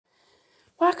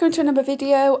Welcome to another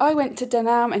video. I went to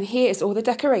Dunelm and here is all the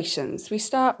decorations. We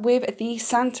start with the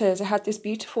Santas. I had this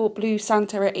beautiful blue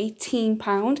Santa at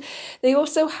 £18. They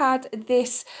also had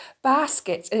this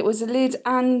basket. It was a lid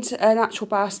and an actual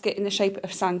basket in the shape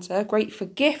of Santa. Great for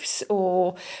gifts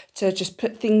or to just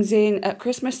put things in at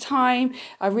Christmas time.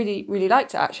 I really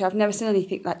liked it actually. I've never seen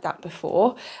anything like that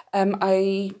before.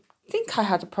 I think I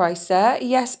had a price there.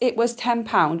 Yes, it was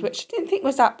 £10, which I didn't think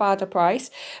was that bad a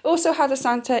price. Also had a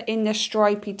Santa in the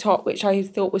stripy top, which I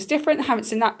thought was different. I haven't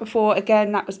seen that before.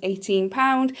 Again, that was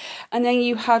 £18. And then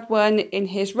you had one in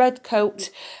his red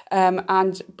coat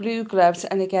and blue gloves,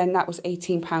 and again that was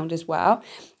 £18 as well.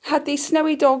 Had these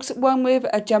snowy dogs, one with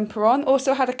a jumper on.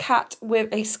 Also had a cat with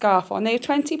a scarf on. They were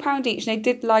 £20 each, and they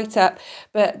did light up,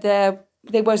 but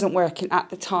they wasn't working at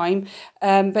the time.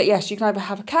 But yes, you can either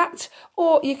have a cat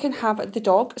or you can have the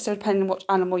dog, so depending on what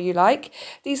animal you like.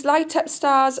 These light up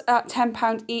stars at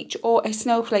 £10 each, or a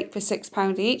snowflake for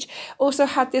 £6 each. Also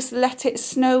had this Let It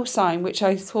Snow sign, which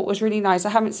I thought was really nice.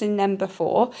 I haven't seen them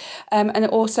before. And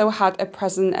it also had a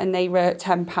present, and they were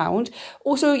 £10.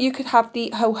 Also, you could have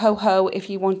the ho ho ho if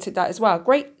you wanted that as well.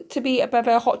 Great to be above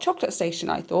a hot chocolate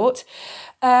station, I thought.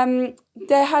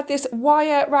 They had this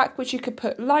wire rack which you could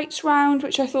put lights round,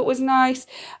 which I thought was nice,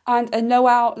 and a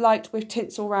Noel light with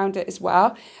tinsel around it as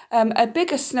well. A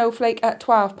bigger snowflake at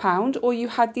 £12, or you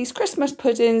had these Christmas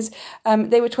puddings.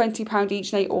 They were £20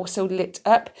 each, and they also lit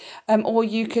up. Or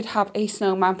you could have a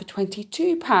snowman for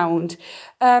 £22.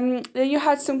 Then you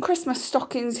had some Christmas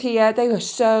stockings here. They were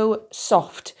so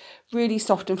soft, really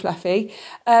soft and fluffy.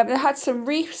 They had some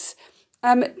wreaths.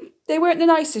 They weren't the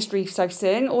nicest wreaths I've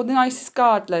seen, or the nicest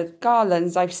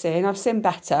garlands I've seen. I've seen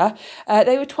better.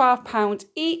 They were £12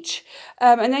 each.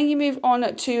 And then you move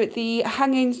on to the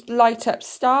hanging light up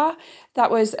star. That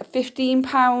was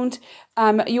 £15.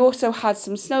 You also had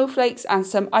some snowflakes and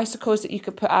some icicles that you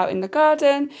could put out in the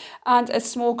garden, and a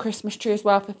small Christmas tree as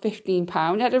well for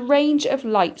 £15. It had a range of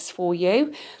lights for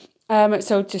you.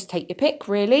 So just take your pick,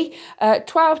 really.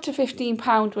 £12 to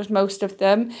 £15 was most of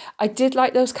them. I did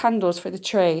like those candles for the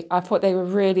tree. I thought they were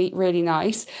really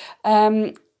nice.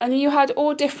 And you had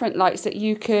all different lights that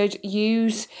you could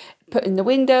use, put in the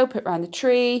window, put around the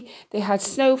tree. They had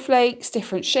snowflakes,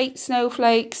 different shaped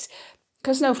snowflakes,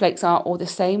 because snowflakes aren't all the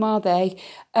same, are they?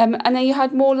 And then you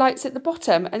had more lights at the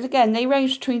bottom. And again, they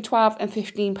range between £12 and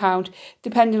 £15,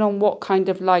 depending on what kind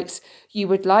of lights you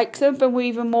would like. Some of them were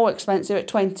even more expensive at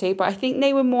 £20, but I think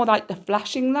they were more like the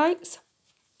flashing lights.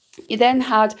 You then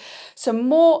had some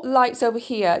more lights over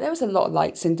here. There was a lot of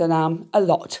lights in Dunelm, a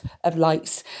lot of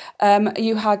lights.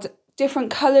 You had different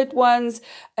coloured ones,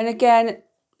 and again,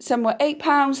 some were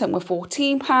 £8, some were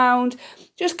 £14.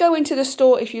 Just go into the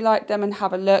store if you like them and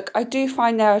have a look. I do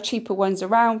find there are cheaper ones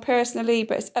around personally,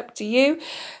 but it's up to you.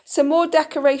 Some more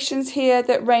decorations here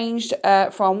that ranged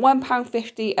from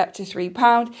 £1.50 up to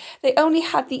 £3. They only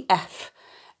had the F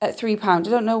at £3. I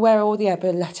don't know where all the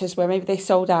other letters were. Maybe they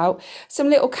sold out. Some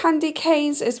little candy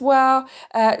canes as well.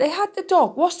 They had the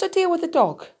dog. What's the deal with the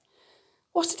dog?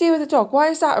 What's the deal with the dog? Why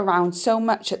is that around so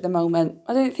much at the moment?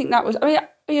 I don't think that was... I mean,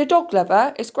 you're a dog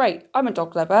lover. It's great. I'm a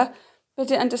dog lover. But I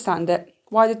didn't understand it.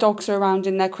 Why the dogs are around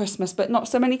in their Christmas, but not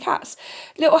so many cats.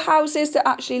 Little houses that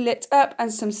actually lit up,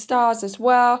 and some stars as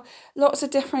well. Lots of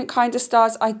different kind of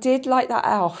stars. I did like that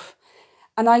elf.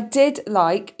 And I did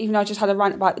like, even though I just had a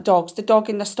rant about the dogs, the dog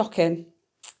in the stocking.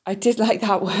 I did like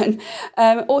that one.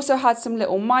 Also had some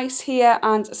little mice here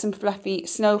and some fluffy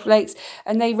snowflakes.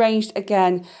 And they ranged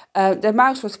again. The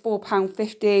mouse was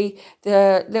 £4.50.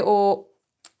 The little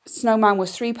snowman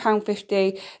was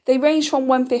 £3.50. They ranged from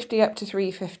 £1.50 up to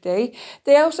 £3.50.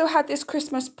 They also had this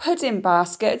Christmas pudding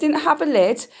basket. It didn't have a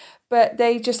lid, but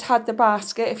they just had the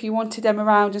basket if you wanted them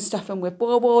around and stuff them with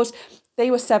baubles.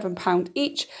 They were £7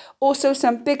 each. Also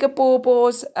some bigger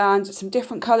baubles and some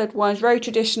different coloured ones, very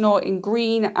traditional in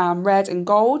green and red and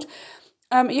gold.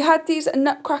 You had these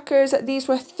nutcrackers. These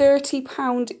were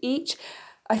 £30 each.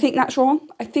 I think that's wrong.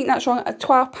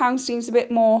 £12 seems a bit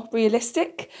more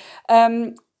realistic.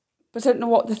 But I don't know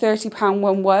what the £30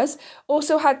 one was.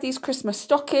 Also had these Christmas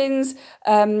stockings.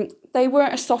 They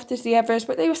weren't as soft as the others,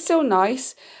 but they were still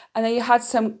nice. And then you had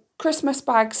some Christmas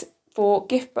bags for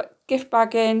gift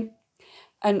bagging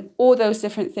and all those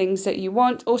different things that you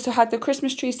want. Also had the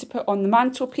Christmas trees to put on the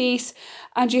mantelpiece.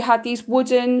 And you had these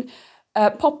wooden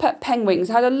pop-up penguins.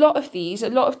 I had a lot of these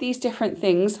different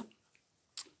things.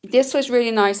 This was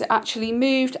really nice. It actually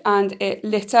moved and it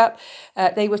lit up.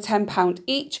 They were £10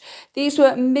 each. These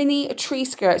were mini tree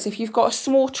skirts. If you've got a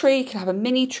small tree, you can have a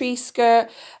mini tree skirt.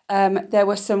 There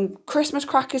were some Christmas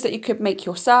crackers that you could make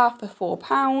yourself for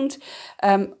 £4.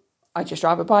 I just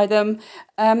rather buy them.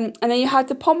 And then you had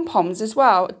the pom-poms as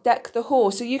well, deck the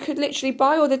hall. So you could literally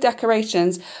buy all the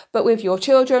decorations, but with your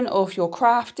children, or if you're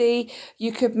crafty,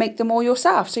 you could make them all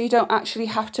yourself. So you don't actually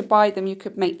have to buy them, you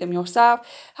could make them yourself.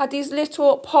 Had these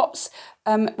little pots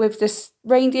with this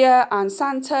reindeer and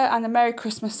Santa and the Merry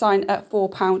Christmas sign at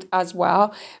 £4 as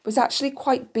well. It was actually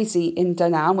quite busy in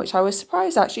Dunelm, which I was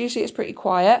surprised actually. Usually it's pretty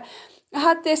quiet. I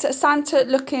had this Santa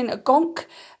looking gonk.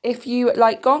 If you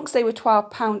like gonks, they were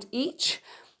 £12 each.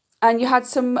 And you had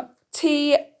some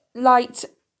tea light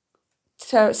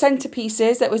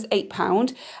centerpieces that was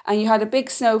 £8. And you had a big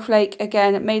snowflake,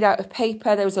 again, made out of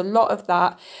paper. There was a lot of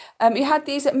that. You had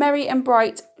these Merry and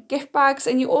Bright gift bags.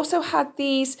 And you also had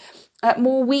these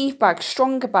more weave bags,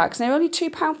 stronger bags. And they're only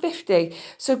 £2.50.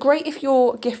 So great if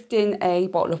you're gifting a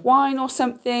bottle of wine or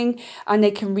something and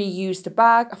they can reuse the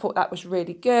bag. I thought that was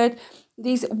really good.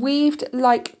 These weaved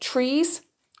like trees,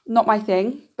 not my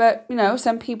thing, but you know,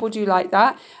 some people do like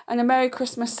that. And a Merry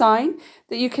Christmas sign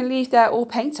that you can leave there or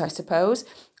paint, I suppose.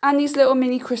 And these little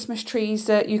mini Christmas trees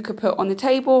that you could put on the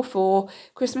table for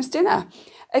Christmas dinner.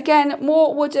 Again,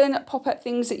 more wooden pop-up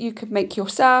things that you could make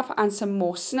yourself, and some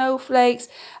more snowflakes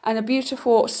and a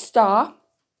beautiful star.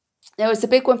 There was a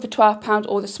big one for £12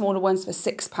 or the smaller ones for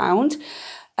 £6.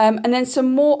 And then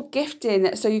some more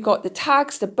gifting. So you got the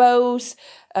tags, the bows,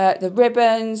 the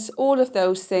ribbons, all of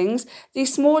those things.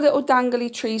 These small little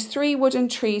dangly trees, 3 wooden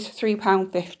trees for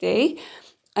 £3.50.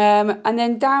 And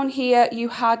then down here you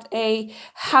had a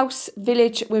house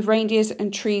village with reindeers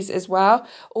and trees as well,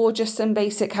 or just some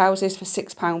basic houses for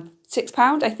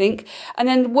 £6, I think. And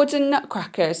then wooden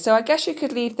nutcrackers. So I guess you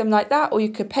could leave them like that, or you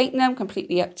could paint them,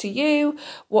 completely up to you,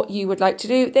 what you would like to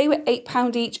do. They were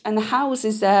 £8 each, and the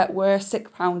houses there were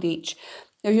 £6 each.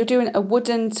 If you're doing a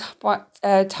wooden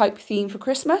type theme for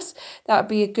Christmas, that would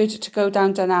be good to go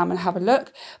down Dunelm and have a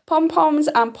look. Pom-poms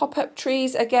and pop-up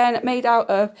trees, again, made out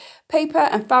of paper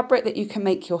and fabric that you can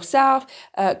make yourself.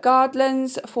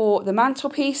 Garlands for the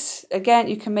mantelpiece, again,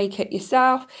 you can make it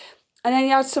yourself. And then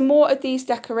you had some more of these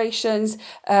decorations,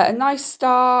 a nice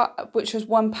star, which was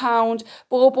 £1,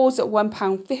 baubles at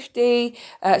 £1.50,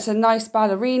 some nice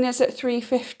ballerinas at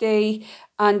 £3.50,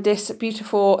 and this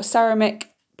beautiful ceramic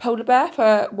polar bear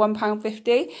for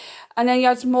 £1.50. And then you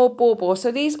had some more baubles.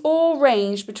 So these all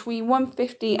ranged between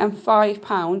 £1.50 and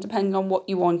 £5, depending on what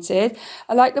you wanted.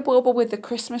 I like the bauble with the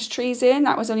Christmas trees in.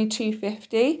 That was only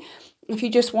 £2.50. If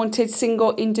you just wanted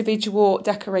single individual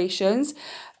decorations.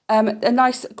 A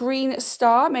nice green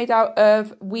star made out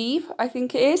of weave, I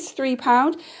think it is,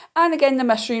 £3. And again, the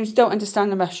mushrooms, don't understand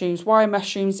the mushrooms. Why are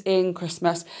mushrooms in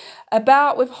Christmas? A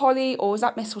bout with holly, or was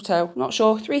that mistletoe? Not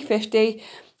sure, £3.50.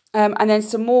 And then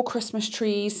some more Christmas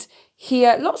trees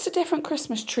here. Lots of different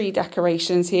Christmas tree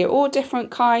decorations here, all different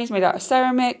kinds, made out of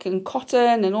ceramic and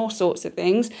cotton and all sorts of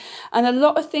things. And a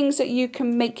lot of things that you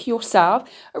can make yourself.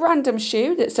 A random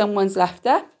shoe that someone's left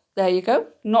there. There you go.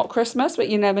 Not Christmas, but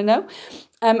you never know.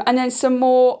 And then some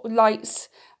more lights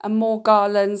and more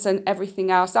garlands and everything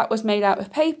else. That was made out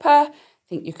of paper. I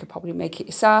think you could probably make it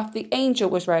yourself. The angel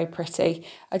was very pretty.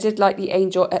 I did like the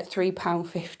angel at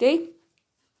 £3.50.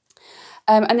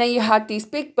 And then you had these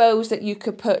big bows that you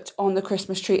could put on the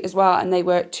Christmas tree as well, and they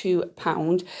were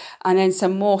 £2. And then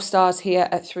some more stars here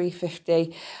at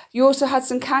 £3.50. You also had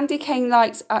some candy cane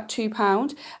lights at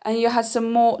 £2, and you had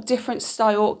some more different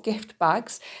style gift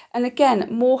bags. And again,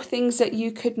 more things that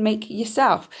you could make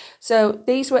yourself. So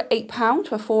these were £8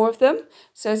 for 4 of them.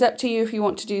 So it's up to you if you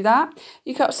want to do that.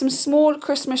 You got some small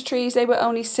Christmas trees. They were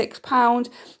only £6.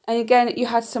 And again, you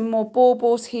had some more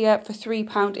baubles here for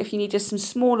 £3 if you needed some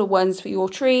smaller ones for your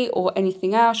tree or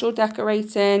anything else you're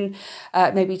decorating,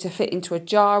 maybe to fit into a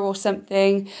jar or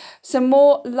something. Some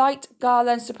more light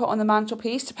garlands to put on the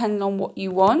mantelpiece, depending on what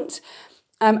you want.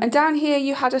 And down here,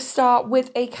 you had a star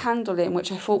with a candle in,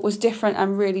 which I thought was different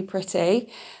and really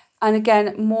pretty. And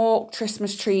again, more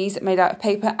Christmas trees made out of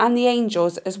paper, and the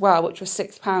angels as well, which was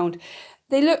 £6.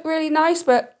 They look really nice,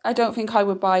 but I don't think I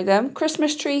would buy them.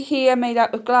 Christmas tree here made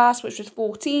out of glass, which was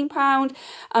 £14.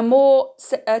 And more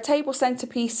table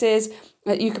centerpieces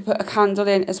that you could put a candle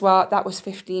in as well. That was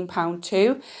 £15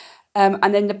 too.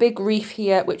 And then the big wreath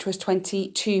here, which was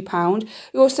 £22.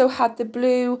 You also had the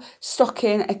blue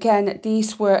stocking. Again,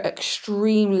 these were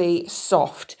extremely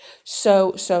soft.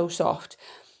 So soft.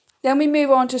 Then we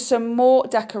move on to some more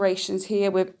decorations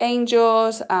here with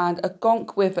angels and a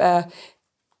gonk with a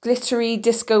glittery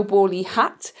disco bally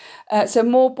hat. So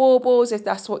more baubles if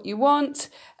that's what you want.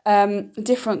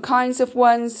 Different kinds of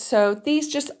ones. So these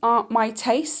just aren't my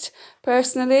taste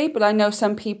personally, but I know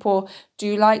some people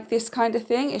do like this kind of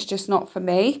thing. It's just not for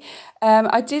me.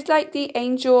 I did like the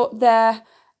angel there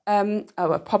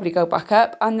I'll probably go back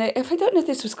up. And if I don't know if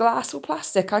this was glass or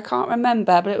plastic, I can't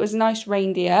remember, but it was a nice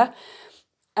reindeer.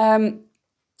 And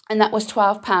that was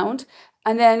 £12.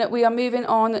 And then we are moving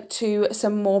on to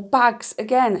some more bags.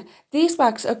 Again, these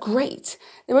bags are great.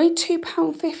 They're only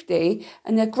 £2.50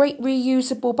 and they're great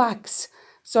reusable bags.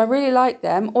 So I really like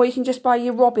them. Or you can just buy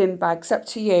your Robin bags, up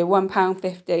to you,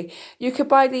 £1.50. You could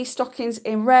buy these stockings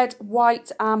in red,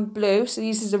 white and blue. So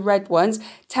these are the red ones,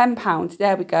 £10.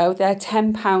 There we go. They're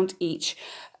 £10 each.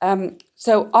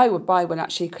 So I would buy one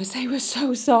actually because they were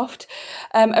so soft.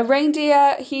 A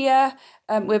reindeer here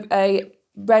with a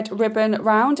red ribbon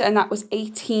round, and that was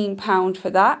 £18 for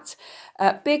that.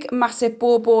 Big massive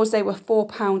baubles, they were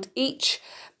 £4 each.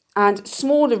 And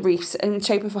smaller wreaths in the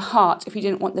shape of a heart if you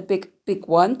didn't want the big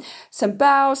one. Some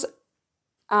bells,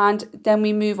 and then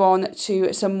we move on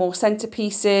to some more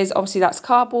centerpieces. Obviously that's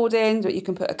cardboarding, but you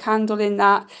can put a candle in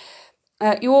that.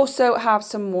 You also have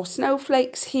some more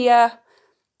snowflakes here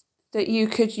that you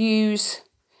could use,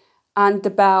 and the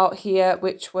bell here,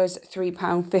 which was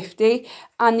 £3.50,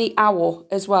 and the owl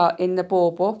as well in the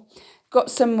bauble. Got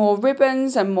some more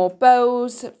ribbons and more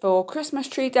bows for Christmas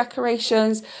tree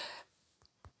decorations.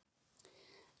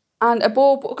 And a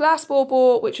glass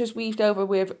bauble, which was weaved over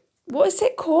with, what is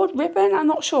it called? Ribbon? I'm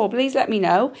not sure. Please let me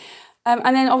know.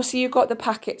 And then obviously you've got the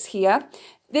packets here.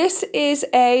 This is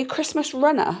a Christmas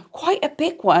runner, quite a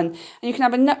big one. And you can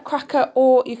have a nutcracker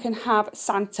or you can have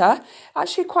Santa.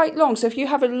 Actually quite long. So if you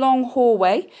have a long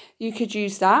hallway, you could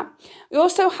use that. We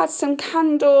also had some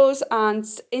candles and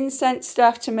incense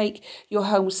stuff to make your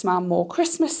home smell more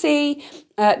Christmassy.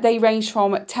 They range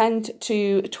from £10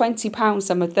 to £20,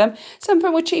 some of them. Some of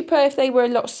them were cheaper if they were a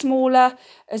lot smaller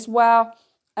as well.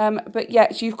 But yeah,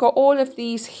 you've got all of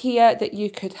these here that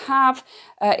you could have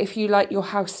if you like your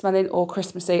house smelling all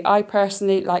Christmassy. I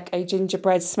personally like a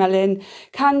gingerbread smelling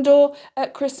candle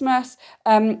at Christmas.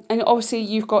 And obviously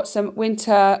you've got some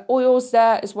winter oils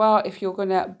there as well if you're going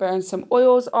to burn some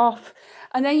oils off.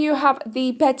 And then you have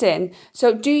the bedding.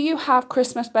 So do you have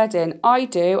Christmas bedding? I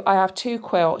do. I have 2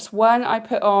 quilts. One I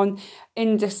put on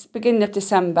in the beginning of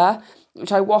December,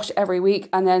 which I wash every week,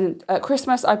 and then at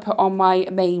Christmas I put on my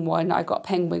main one. I got a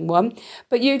penguin one,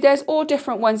 but there's all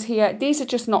different ones here. These are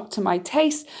just not to my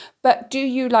taste, but do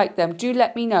you like them? Do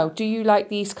let me know. Do you like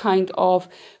these kind of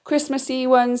Christmassy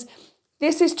ones?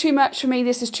 This is too much for me.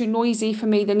 This is too noisy for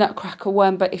me, the nutcracker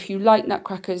one. But if you like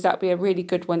nutcrackers, that'd be a really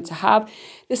good one to have.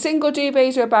 The single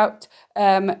duvets are about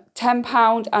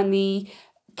 £10, and the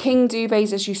king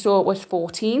duvets, as you saw, was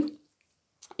 £14.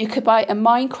 You could buy a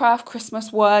Minecraft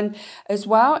Christmas one as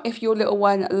well if your little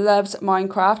one loves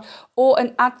Minecraft, or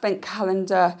an advent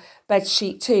calendar bed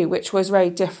sheet too, which was very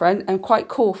different and quite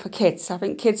cool for kids. I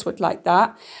think kids would like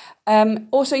that.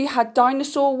 Also, you had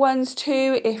dinosaur ones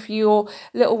too if your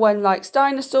little one likes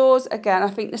dinosaurs. Again, I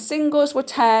think the singles were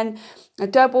 10, the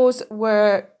doubles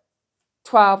were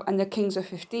 12, and the kings were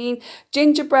 15.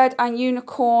 Gingerbread and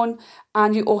unicorn,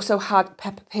 and you also had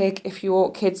Peppa Pig if your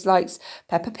kids likes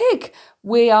Peppa Pig.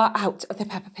 We are out of the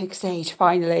Peppa Pig stage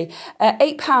finally.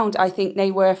 £8 I think they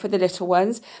were for the little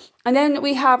ones. And then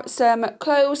we have some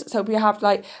clothes. So we have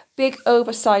like big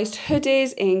oversized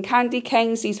hoodies in candy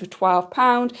canes. These were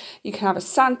 £12. You can have a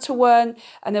Santa one.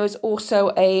 And there was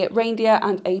also a reindeer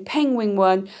and a penguin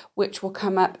one, which will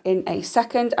come up in a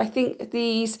second. I think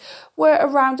these were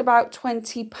around about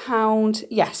 £20.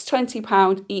 Yes,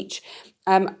 £20 each.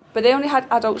 But they only had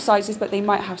adult sizes, but they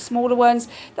might have smaller ones.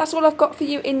 That's all I've got for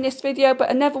you in this video, but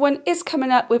another one is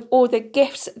coming up with all the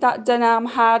gifts that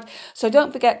Dunelm had. So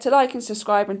don't forget to like and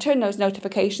subscribe and turn those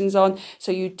notifications on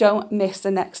so you don't miss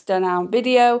the next Dunelm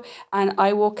video, and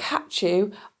I will catch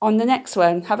you on the next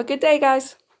one. Have a good day,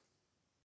 guys.